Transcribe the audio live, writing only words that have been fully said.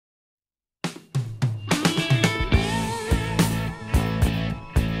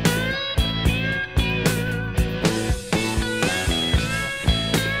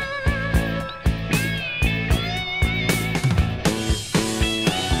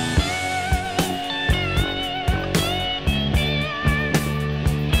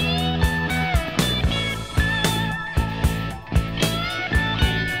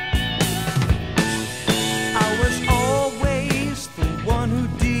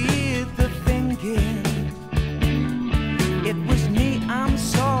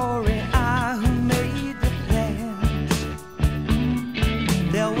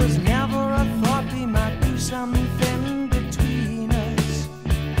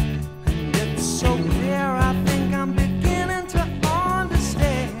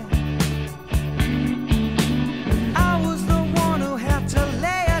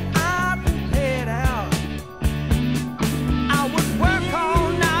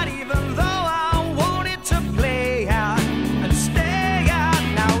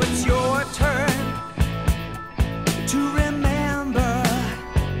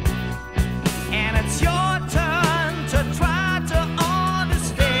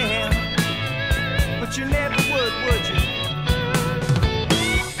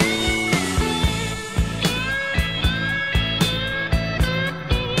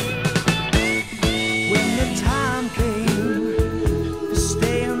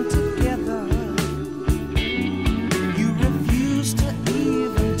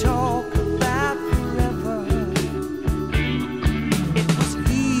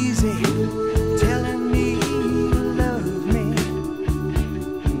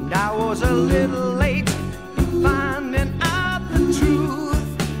was a little late finding out the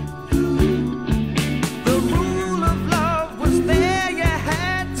truth. The rule of love was there, you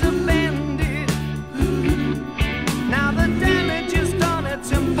had to bend it. Now the damage is done,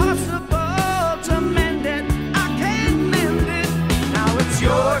 it's impossible to mend it. I can't mend it. Now it's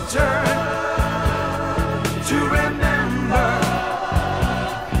your turn to remember.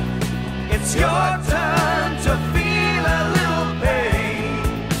 It's your turn to feel a little pain.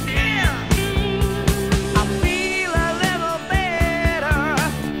 Yeah. I feel a little better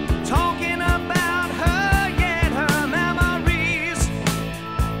talking about her, yet her memories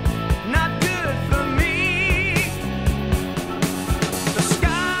not good for me. The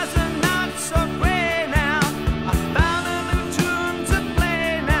skies are not so gray now. I found a new tune to play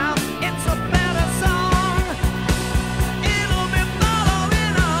now. It's a better song. It'll be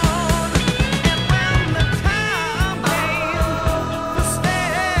following on. And when the time came to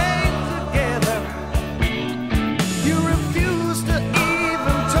stay together, you refused to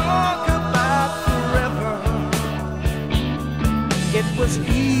even talk about forever. It was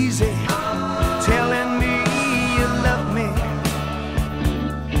easy telling me you loved me.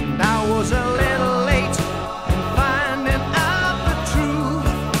 And I was a